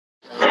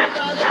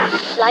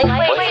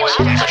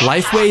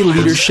Lifeway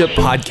Leadership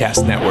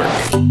Podcast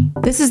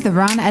Network. This is the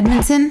Ron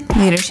Edmondson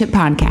Leadership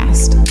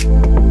Podcast.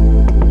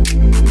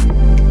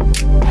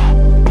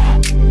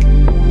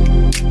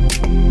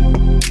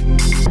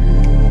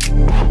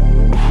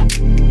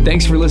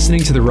 Thanks for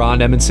listening to the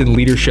Ron Edmondson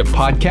Leadership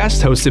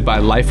Podcast, hosted by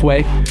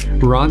Lifeway.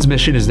 Ron's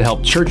mission is to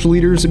help church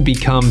leaders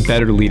become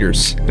better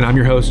leaders. And I'm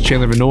your host,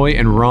 Chandler Vanoy.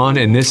 And Ron,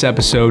 in this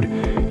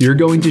episode, you're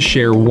going to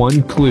share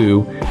one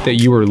clue that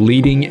you are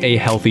leading a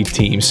healthy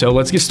team. So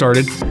let's get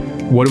started.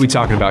 What are we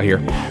talking about here?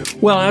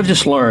 Well, I've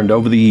just learned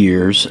over the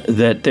years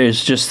that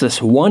there's just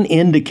this one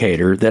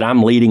indicator that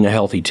I'm leading a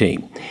healthy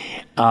team.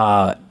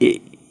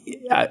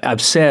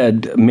 I've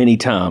said many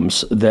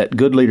times that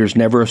good leaders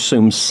never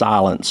assume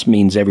silence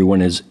means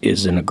everyone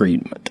is in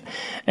agreement.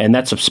 And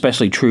that's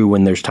especially true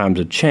when there's times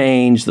of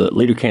change. The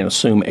leader can't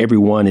assume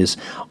everyone is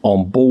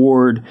on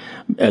board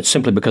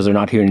simply because they're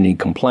not hearing any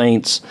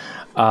complaints.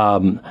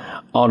 On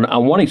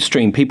one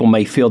extreme, people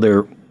may feel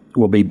there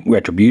will be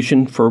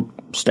retribution for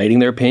stating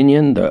their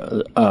opinion.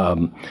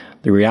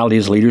 The reality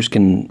is leaders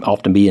can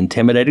often be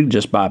intimidated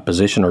just by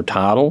position or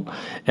title,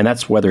 and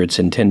that's whether it's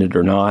intended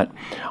or not.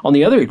 On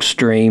the other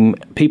extreme,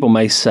 people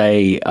may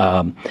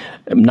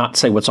not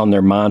say what's on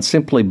their mind,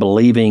 simply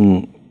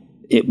believing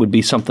it would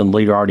be something the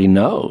leader already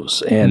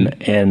knows.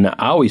 And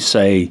I always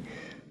say,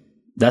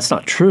 that's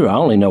not true. I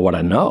only know what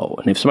I know.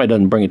 And if somebody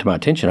doesn't bring it to my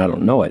attention, I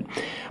don't know it.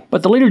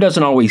 But the leader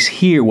doesn't always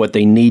hear what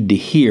they need to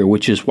hear,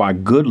 which is why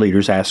good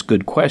leaders ask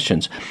good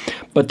questions.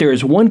 But there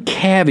is one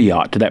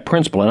caveat to that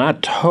principle, and I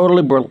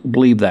totally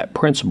believe that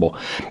principle.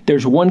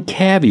 There's one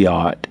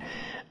caveat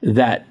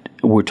that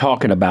we're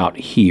talking about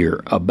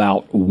here,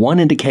 about one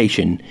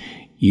indication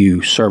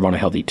you serve on a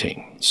healthy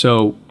team.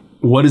 So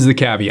what is the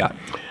caveat?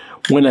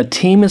 When a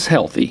team is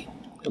healthy,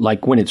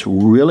 like when it's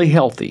really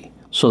healthy,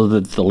 so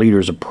that the leader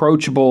is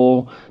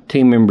approachable,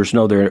 team members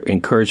know they're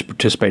encouraged to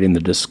participate in the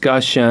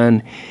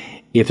discussion,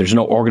 if there's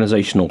no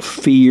organizational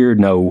fear,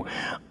 no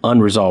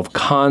unresolved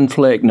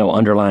conflict, no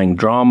underlying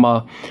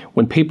drama,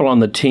 when people on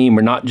the team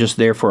are not just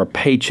there for a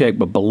paycheck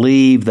but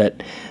believe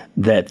that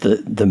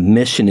the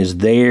mission is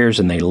theirs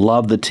and they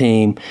love the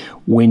team,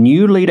 when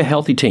you lead a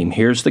healthy team,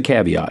 here's the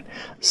caveat,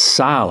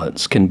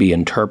 silence can be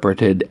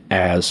interpreted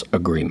as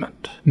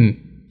agreement.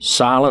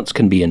 Silence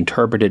can be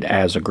interpreted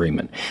as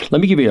agreement.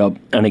 Let me give you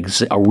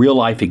a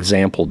real-life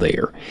example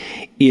there.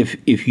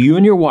 If you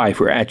and your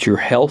wife are at your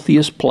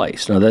healthiest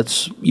place, now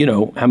that's,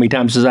 how many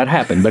times does that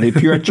happen? But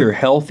if you're at your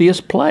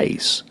healthiest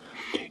place,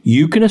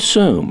 you can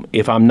assume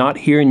if I'm not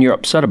hearing you're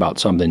upset about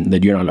something,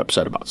 that you're not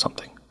upset about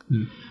something.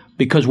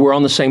 Because we're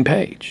on the same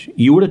page.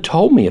 You would have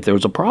told me if there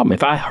was a problem.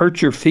 If I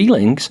hurt your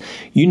feelings,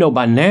 you know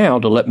by now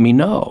to let me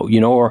know,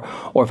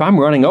 or if I'm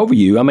running over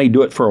you, I may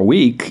do it for a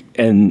week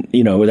and,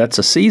 that's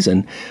a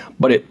season,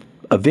 but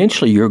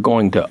eventually you're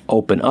going to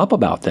open up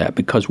about that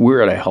because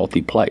we're at a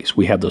healthy place.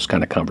 We have those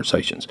kind of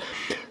conversations.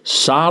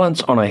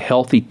 Silence on a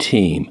healthy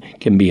team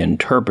can be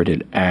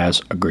interpreted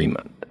as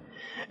agreement.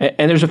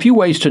 And there's a few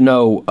ways to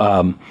know,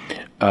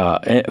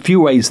 a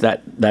few ways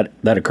that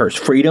occurs.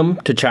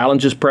 Freedom to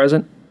challenge is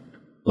present.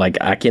 Like,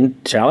 I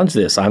can challenge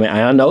this. I mean,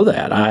 I know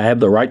that. I have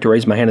the right to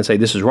raise my hand and say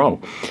this is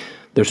wrong.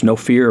 There's no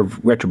fear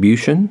of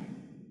retribution.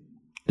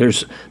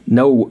 There's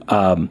no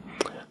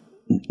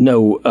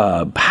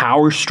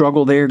power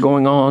struggle there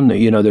going on.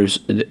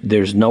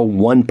 There's no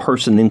one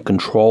person in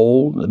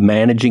control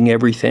managing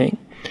everything.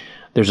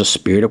 There's a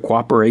spirit of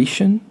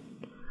cooperation.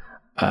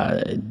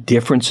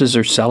 Differences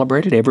are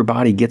celebrated.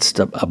 Everybody gets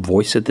a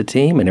voice at the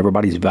team, and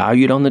everybody's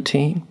valued on the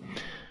team.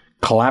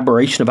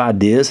 Collaboration of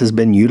ideas has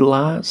been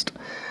utilized.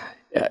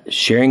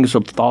 Sharing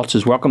of thoughts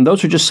is welcome.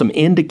 Those are just some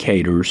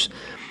indicators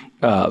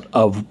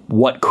of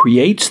what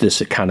creates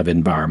this kind of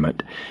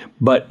environment.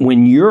 But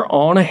when you're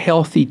on a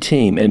healthy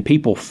team and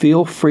people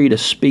feel free to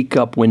speak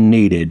up when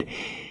needed,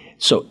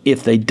 so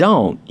if they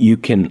don't, you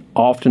can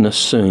often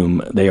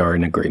assume they are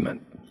in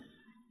agreement.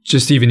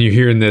 Just even you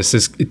hearing this,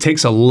 it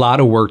takes a lot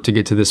of work to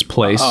get to this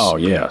place. Oh,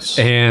 yes.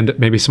 And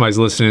maybe somebody's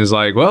listening and is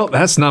like, well,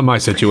 that's not my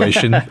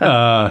situation.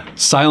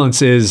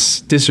 Silence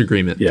is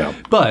disagreement. Yeah.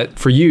 But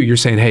for you, you're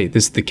saying, hey,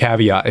 this is the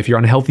caveat. If you're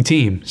on a healthy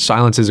team,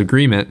 silence is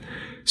agreement.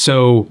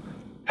 So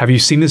have you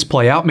seen this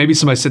play out? Maybe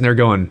somebody's sitting there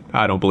going,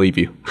 I don't believe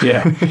you.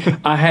 Yeah,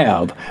 I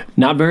have.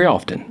 Not very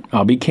often.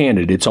 I'll be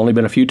candid. It's only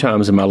been a few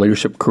times in my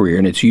leadership career,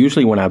 and it's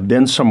usually when I've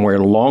been somewhere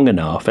long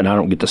enough, and I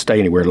don't get to stay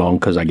anywhere long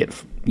because I get,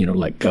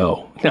 let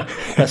go. No,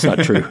 that's not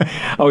true.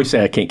 I always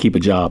say I can't keep a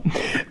job.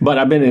 But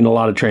I've been in a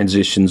lot of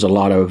transitions, a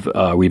lot of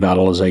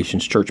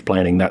revitalizations, church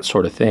planting, that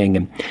sort of thing.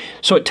 And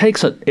so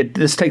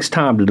this takes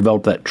time to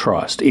develop that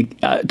trust.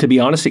 To be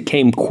honest, it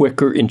came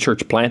quicker in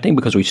church planting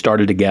because we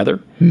started together.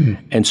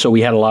 Mm-hmm. And so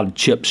we had a lot of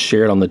chips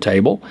shared on the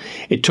table.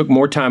 It took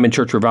more time in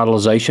church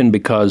revitalization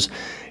because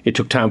it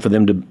took time for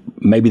them to,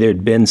 maybe there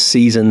had been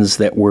seasons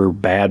that were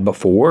bad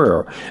before,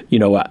 or,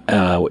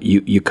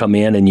 you come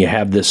in and you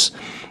have this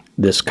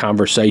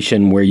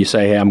conversation where you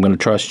say, hey, I'm going to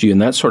trust you and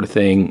that sort of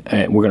thing.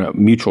 We're going to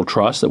mutual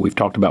trust that we've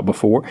talked about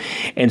before.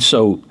 And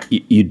so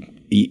you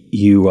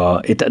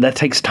that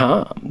takes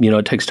time.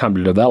 It takes time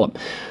to develop.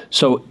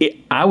 So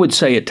I would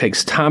say it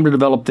takes time to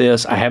develop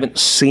this. I haven't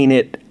seen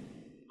it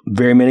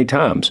very many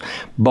times,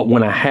 but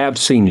when I have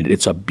seen it,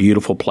 it's a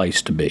beautiful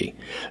place to be.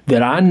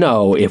 That I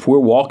know if we're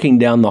walking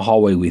down the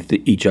hallway with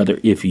each other,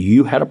 if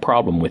you had a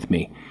problem with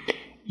me,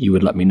 you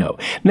would let me know.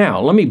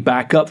 Now, let me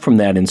back up from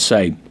that and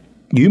say,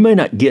 you may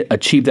not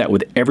achieve that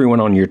with everyone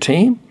on your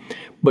team,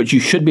 but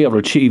you should be able to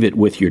achieve it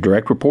with your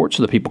direct reports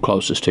or the people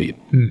closest to you.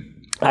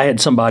 I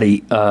had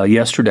somebody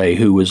yesterday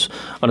who was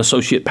an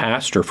associate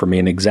pastor for me,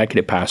 an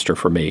executive pastor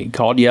for me,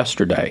 called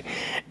yesterday,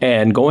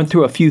 and going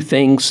through a few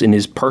things in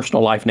his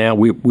personal life now.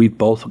 We've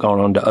both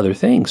gone on to other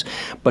things,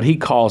 but he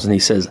calls and he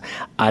says,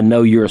 I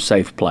know you're a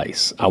safe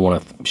place. I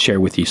want to share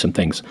with you some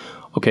things.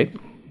 Okay,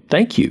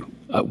 thank you.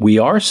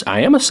 I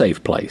am a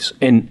safe place.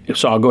 And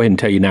so I'll go ahead and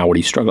tell you now what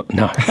he's struggling.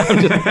 No,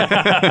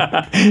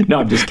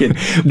 I'm just kidding.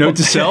 Note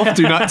to self,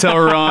 do not tell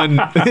Ron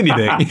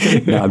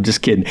anything. No, I'm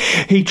just kidding.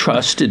 He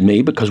trusted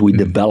me because we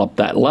developed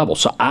that level.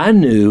 So I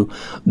knew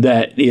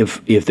that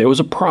if there was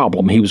a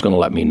problem, he was going to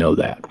let me know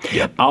that.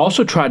 Yep. I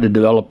also tried to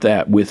develop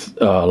that with,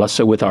 let's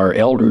say, with our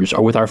elders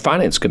or with our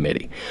finance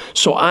committee.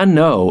 So I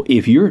know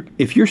if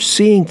you're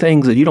seeing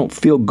things that you don't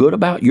feel good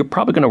about, you're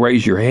probably going to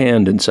raise your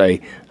hand and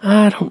say,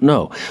 I don't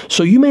know.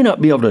 So you may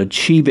not be able to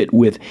achieve it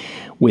with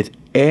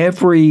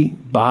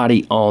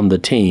everybody on the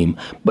team,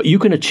 but you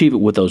can achieve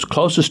it with those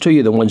closest to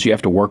you, the ones you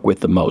have to work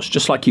with the most,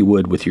 just like you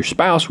would with your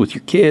spouse, with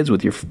your kids,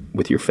 with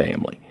your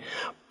family.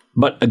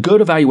 But a good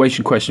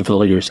evaluation question for the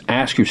leader is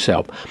ask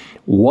yourself,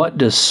 what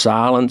does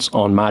silence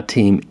on my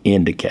team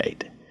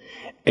indicate?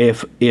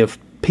 If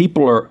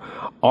people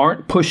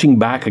aren't pushing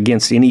back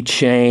against any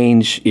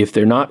change, if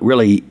they're not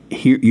really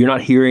you're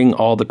not hearing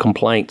all the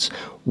complaints,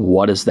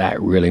 what does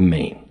that really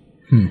mean?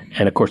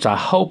 And of course, I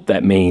hope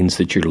that means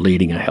that you're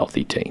leading a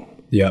healthy team.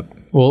 Yep.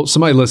 Well,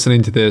 somebody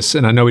listening to this,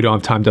 and I know we don't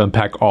have time to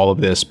unpack all of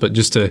this, but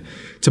just to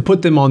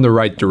put them on the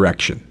right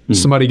direction.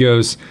 Somebody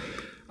goes,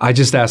 I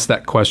just asked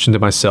that question to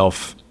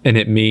myself, and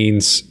it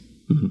means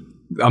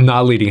I'm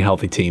not leading a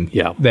healthy team.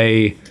 Yeah.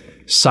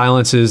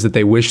 Silences that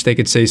they wish they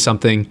could say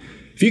something.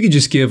 If you could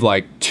just give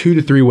like 2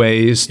 to 3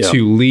 ways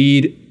to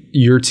lead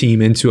your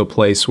team into a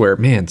place where,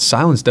 man,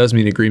 silence does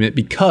mean agreement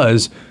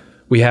because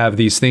we have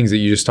these things that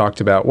you just talked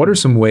about. What are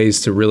some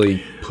ways to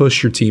really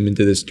push your team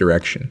into this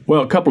direction?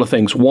 Well, a couple of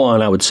things.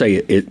 One, I would say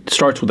it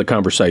starts with a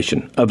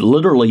conversation, of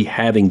literally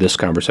having this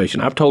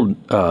conversation. I've told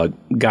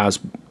guys,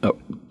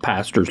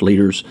 pastors,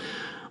 leaders,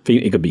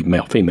 it could be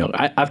male, female.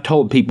 I've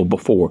told people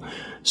before,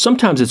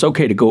 sometimes it's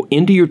okay to go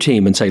into your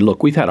team and say,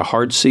 look, we've had a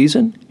hard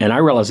season, and I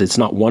realize it's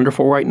not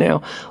wonderful right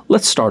now.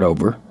 Let's start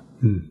over.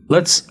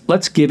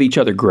 Let's give each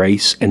other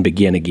grace and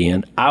begin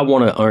again. I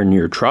want to earn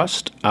your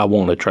trust. I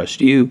want to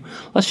trust you.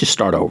 Let's just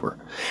start over.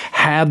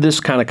 Have this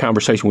kind of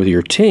conversation with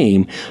your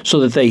team so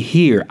that they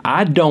hear,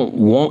 I don't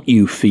want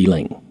you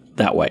feeling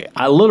that way.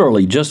 I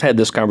literally just had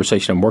this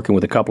conversation. I'm working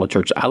with a couple of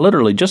churches. I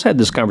literally just had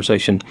this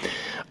conversation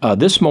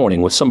this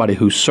morning with somebody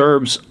who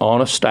serves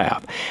on a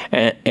staff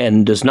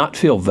and does not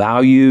feel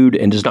valued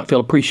and does not feel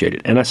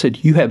appreciated. And I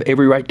said, you have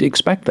every right to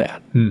expect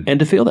that and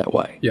to feel that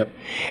way. Yep.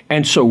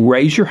 And so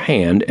raise your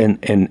hand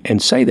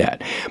and say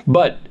that.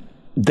 But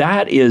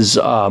that is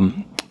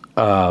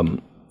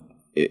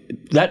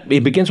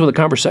it begins with a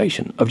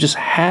conversation of just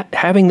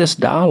having this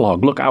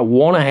dialogue. Look, I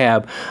want to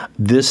have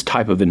this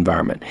type of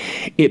environment.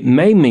 It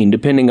may mean,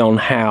 depending on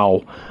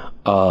how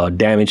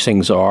damaged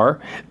things are,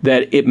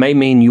 that it may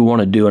mean you want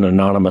to do an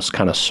anonymous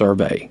kind of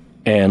survey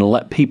and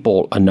let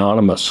people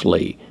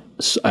anonymously.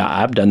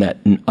 I've done that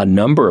a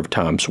number of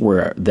times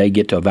where they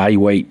get to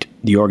evaluate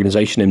the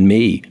organization and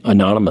me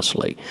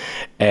anonymously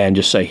and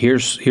just say,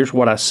 here's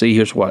what I see,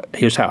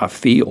 here's how I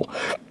feel.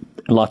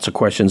 Lots of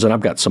questions, and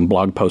I've got some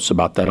blog posts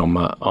about that on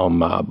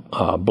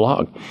my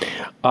blog.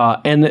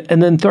 And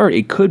then third,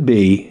 it could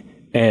be,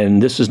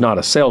 and this is not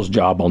a sales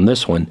job on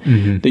this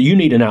one, that you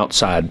need an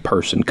outside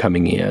person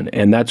coming in,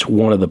 and that's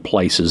one of the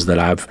places that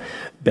I've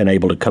been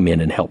able to come in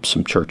and help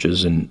some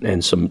churches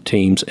and some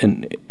teams,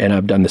 and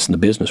I've done this in the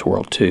business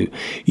world too.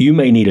 You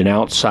may need an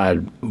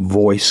outside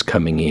voice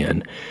coming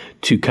in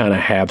to kind of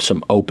have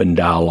some open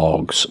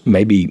dialogues,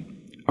 maybe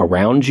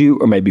around you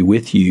or maybe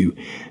with you,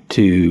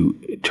 to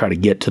try to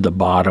get to the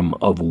bottom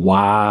of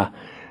why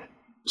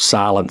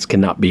silence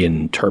cannot be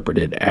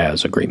interpreted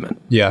as agreement.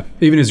 Yeah.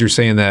 Even as you're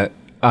saying that,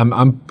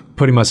 I'm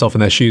putting myself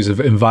in that shoes of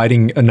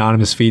inviting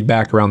anonymous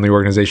feedback around the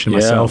organization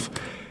myself.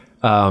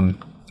 I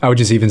would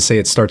just even say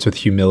it starts with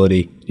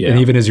humility. Yeah. And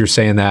even as you're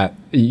saying that,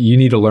 you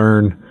need to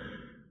learn,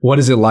 what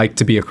is it like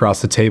to be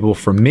across the table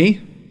from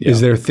me? Yeah. Is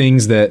there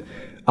things that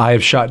I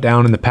have shot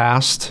down in the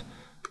past?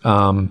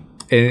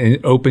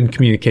 And open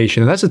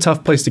communication. And that's a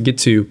tough place to get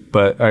to,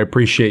 but I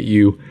appreciate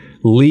you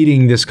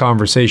leading this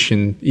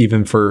conversation,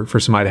 even for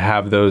somebody to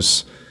have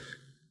those,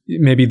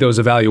 maybe those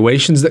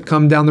evaluations that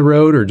come down the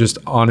road, or just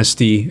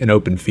honesty and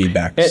open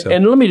feedback.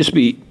 And let me just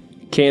be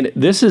candid.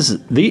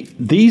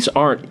 These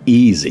aren't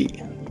easy.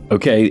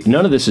 Okay,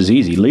 none of this is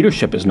easy.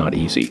 Leadership is not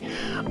easy.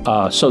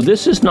 So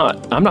this is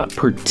not, I'm not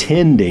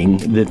pretending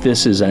that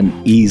this is an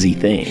easy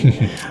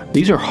thing.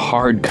 These are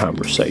hard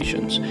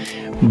conversations.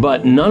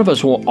 But none of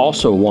us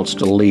also want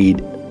to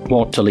lead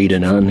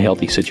in an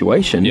unhealthy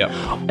situation. Yep.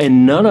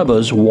 And none of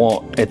us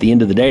want, at the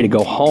end of the day, to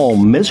go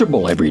home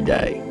miserable every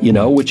day,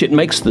 which it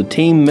makes the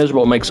team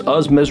miserable, it makes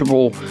us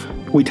miserable.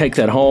 We take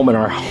that home and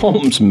our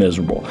home's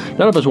miserable.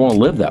 None of us want to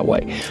live that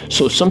way.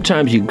 So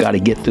sometimes you've got to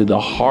get through the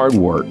hard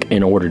work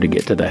in order to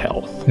get to the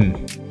health.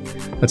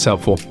 That's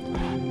helpful.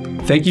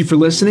 Thank you for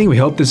listening. We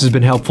hope this has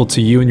been helpful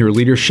to you and your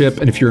leadership.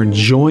 And if you're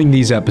enjoying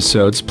these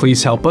episodes,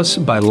 please help us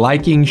by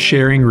liking,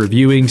 sharing,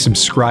 reviewing,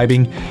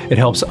 subscribing. It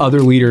helps other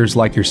leaders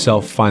like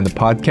yourself find the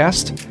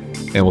podcast.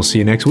 And we'll see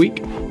you next week.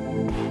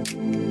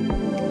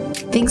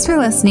 Thanks for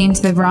listening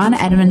to the Ron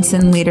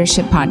Edmondson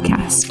Leadership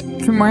Podcast.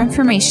 For more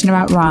information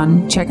about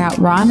Ron, check out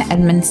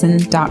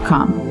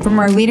ronedmondson.com. For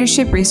more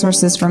leadership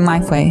resources from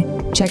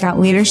Lifeway, check out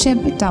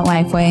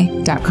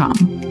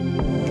leadership.lifeway.com.